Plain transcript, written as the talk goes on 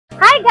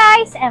Hi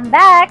guys, I'm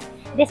back!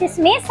 This is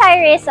Miss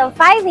Iris of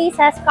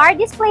𝐈𝐒𝐒's Car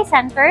Display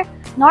Center,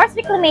 North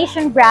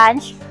Reclamation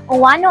Branch,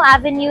 Ouano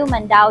Avenue,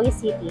 Mandaue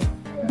City.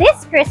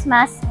 This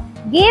Christmas,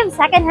 give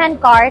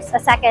second-hand cars a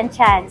second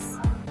chance.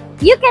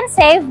 You can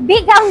save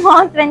big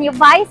amount when you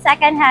buy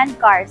second-hand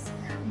cars.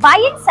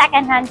 Buying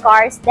second-hand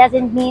cars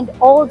doesn't mean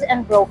old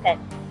and broken.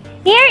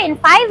 Here in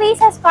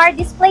𝐈𝐒𝐒's Car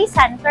Display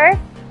Center,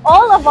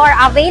 all of our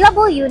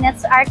available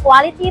units are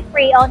quality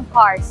pre-owned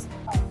cars.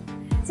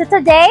 So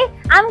today,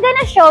 I'm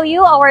gonna show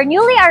you our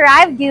newly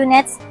arrived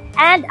units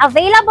and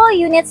available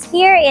units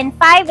here in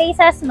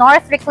𝐈𝐒𝐒's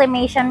North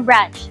Reclamation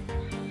Branch.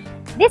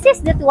 This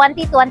is the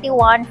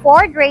 2021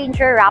 Ford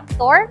Ranger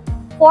Raptor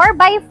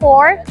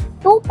 4x4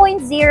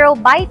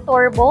 2.0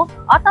 bi-turbo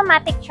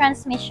automatic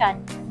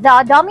transmission.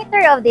 The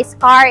odometer of this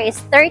car is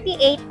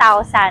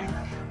 38,000.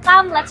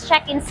 Come, let's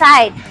check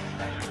inside.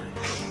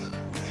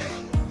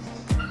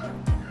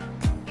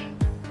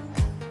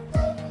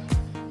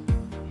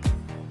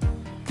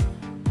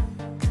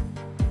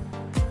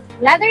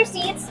 Leather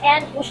seats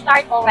and push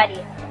start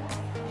already.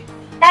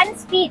 10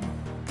 speed.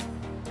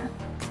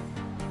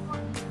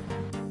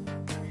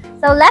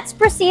 So let's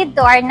proceed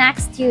to our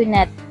next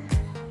unit.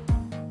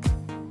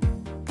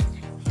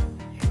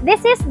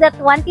 This is the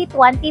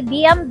 2020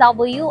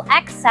 BMW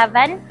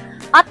X7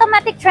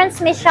 automatic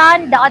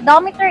transmission. The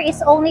odometer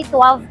is only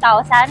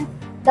 12,000.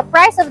 The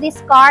price of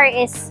this car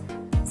is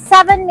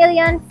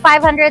 7,500,000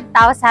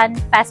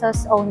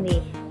 pesos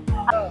only.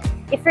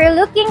 If you're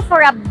looking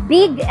for a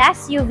big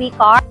SUV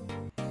car,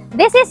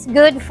 this is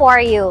good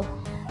for you.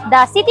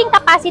 The seating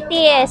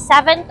capacity is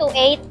 7 to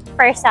 8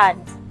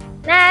 persons.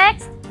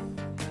 Next,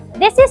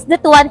 this is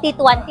the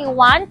 2021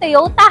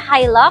 Toyota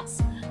Hilux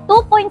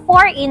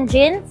 2.4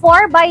 engine,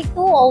 4x2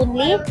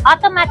 only,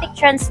 automatic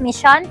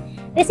transmission.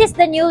 This is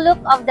the new look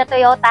of the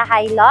Toyota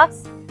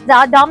Hilux.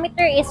 The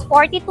odometer is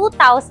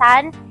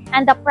 42,000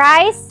 and the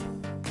price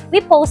we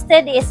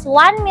posted is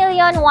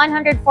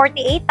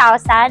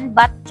 1,148,000,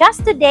 but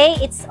just today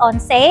it's on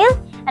sale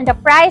and the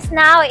price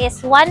now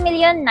is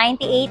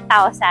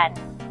 1,098,000.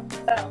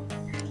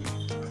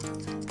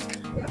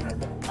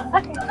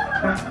 Okay.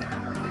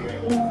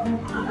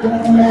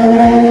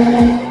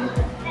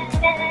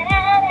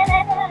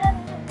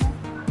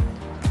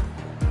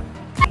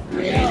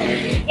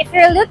 If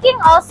you're looking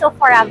also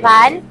for a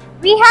van,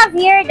 we have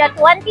here the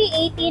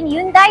 2018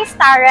 Hyundai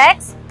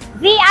Starex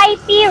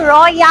VIP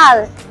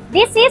Royal.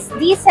 This is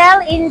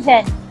diesel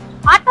engine,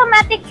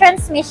 automatic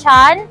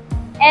transmission,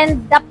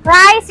 and the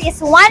price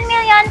is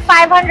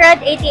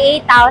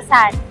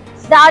 1,588,000.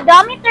 The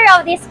odometer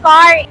of this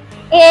car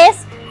is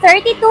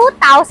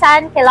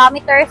 32,000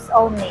 kilometers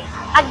only.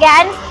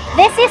 Again,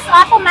 this is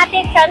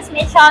automatic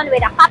transmission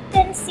with a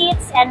captain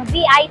seats and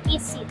VIP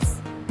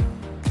seats.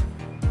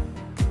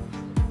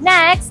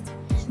 Next,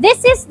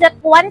 this is the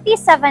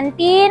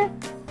 2017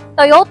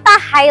 Toyota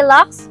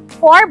Hilux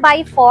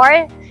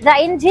 4x4. The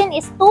engine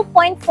is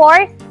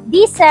 2.4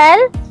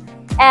 diesel,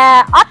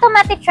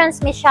 automatic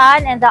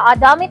transmission, and the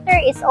odometer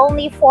is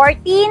only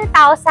 14,000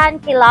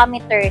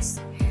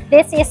 kilometers.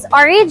 This is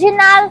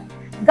original,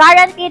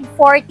 guaranteed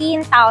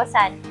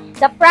 14,000.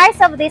 The price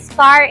of this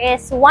car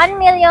is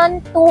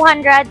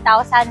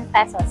 1,200,000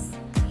 pesos.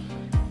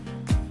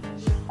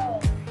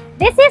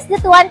 This is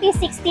the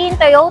 2016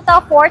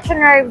 Toyota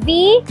Fortuner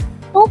V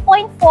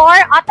 2.4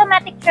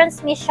 automatic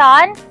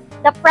transmission.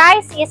 The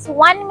price is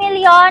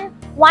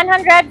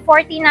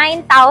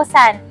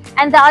 1,149,000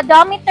 and the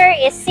odometer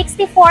is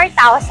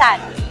 64,000.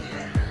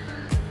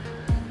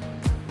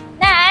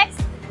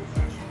 Next,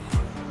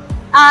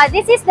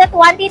 this is the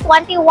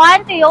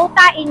 2021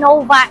 Toyota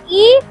Innova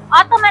E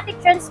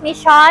automatic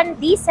transmission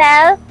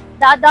diesel.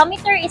 The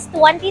odometer is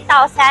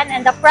 20,000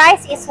 and the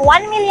price is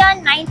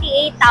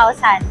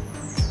 1,098,000.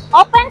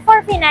 Open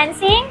for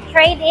financing,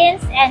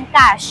 trade-ins, and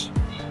cash.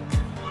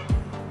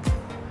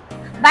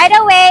 By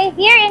the way,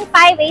 here in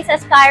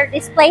𝐈𝐒𝐒's Car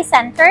Display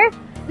Center,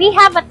 we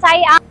have a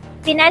tie-up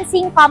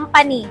financing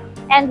company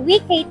and we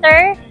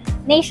cater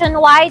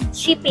nationwide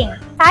shipping.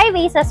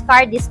 𝐈𝐒𝐒's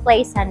Car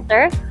Display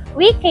Center,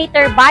 we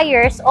cater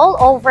buyers all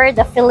over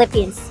the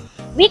Philippines.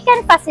 We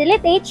can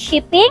facilitate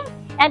shipping,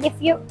 and if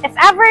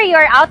ever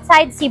you're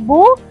outside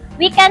Cebu,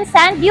 we can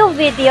send you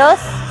videos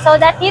so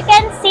that you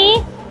can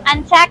see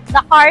and check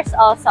the cars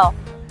also.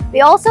 We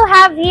also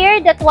have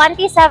here the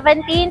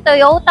 2017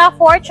 Toyota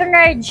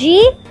Fortuner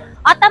G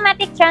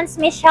automatic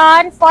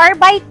transmission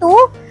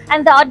 4x2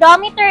 and the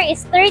odometer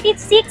is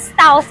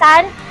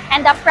 36,000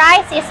 and the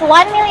price is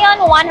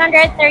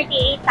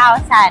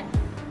 1,138,000.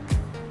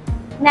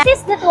 Next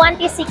is the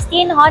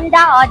 2016 Honda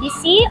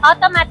Odyssey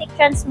automatic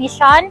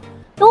transmission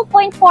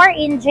 2.4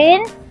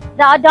 engine.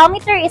 The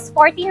odometer is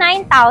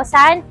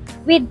 49,000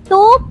 with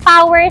 2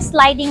 power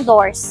sliding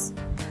doors.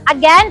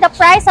 Again, the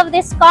price of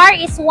this car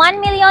is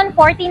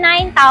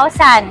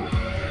 1,049,000.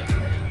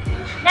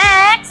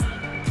 Next,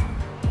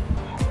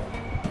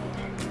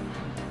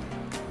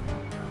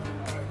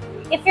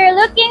 if you're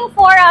looking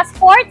for a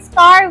sports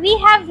car, we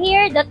have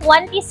here the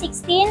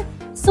 2016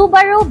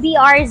 Subaru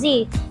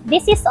BRZ.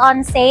 This is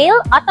on sale,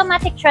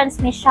 automatic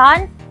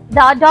transmission.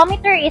 The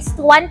odometer is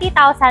 20,000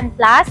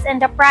 plus and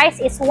the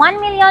price is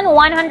 1,198,000.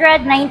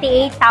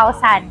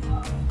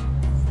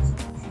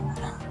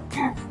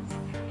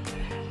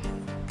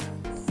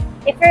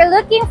 If you're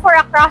looking for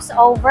a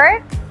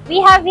crossover,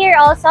 we have here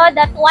also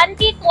the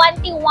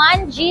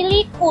 2021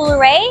 Geely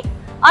Coolray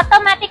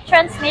automatic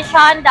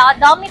transmission. The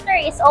odometer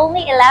is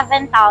only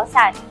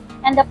 11,000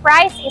 and the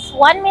price is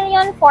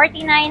 1,049,000.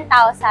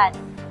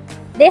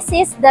 This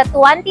is the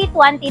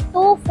 2022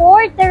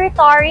 Ford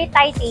Territory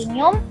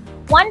Titanium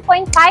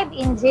 1.5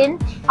 engine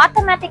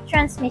automatic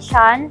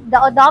transmission. The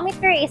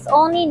odometer is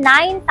only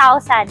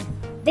 9,000.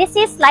 This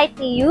is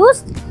slightly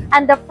used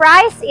and the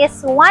price is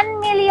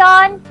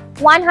 1,178,000.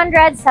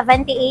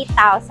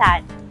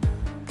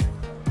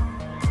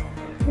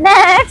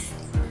 Next,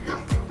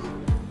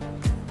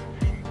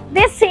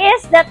 this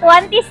is the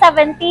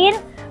 2017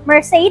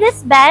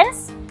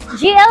 Mercedes-Benz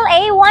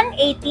GLA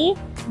 180.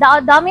 The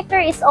odometer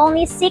is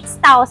only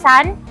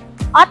 6,000.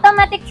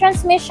 Automatic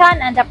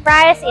transmission and the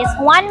price is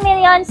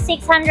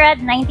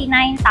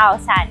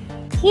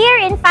 1,699,000. Here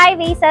in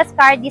 5-ACE's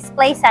Car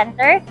Display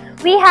Center,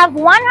 we have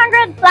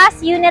 100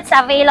 plus units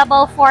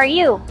available for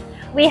you.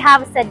 We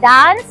have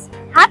sedans,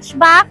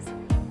 hatchbacks,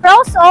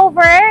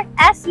 crossover,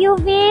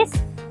 SUVs,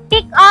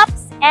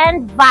 pickups,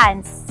 and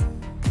vans.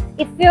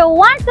 If you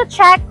want to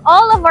check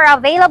all of our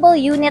available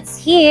units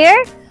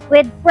here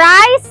with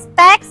price,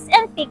 specs,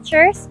 and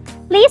pictures,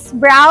 please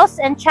browse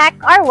and check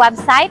our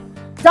website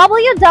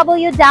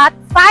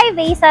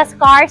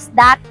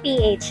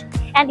www.5acescars.ph.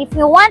 And if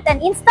you want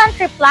an instant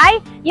reply,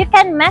 you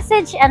can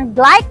message and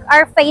like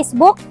our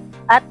Facebook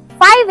at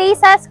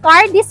 5-ACE's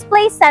Car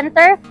Display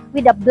Center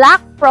with a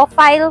black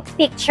profile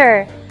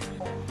picture.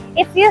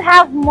 If you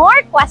have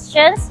more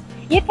questions,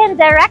 you can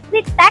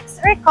directly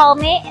text or call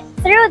me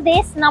through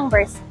these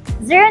numbers: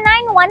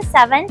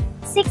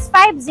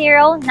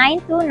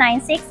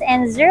 0917-650-9296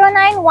 and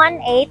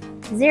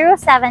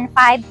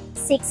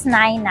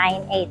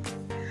 0918-075-6998.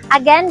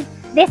 Again,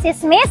 this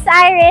is Miss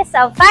Iris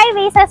of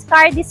 5-ACE's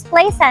Car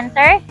Display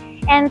Center,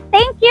 and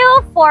thank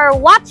you for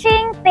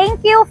watching.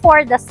 Thank you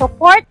for the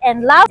support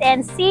and love,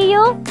 and see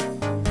you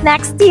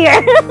next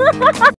year.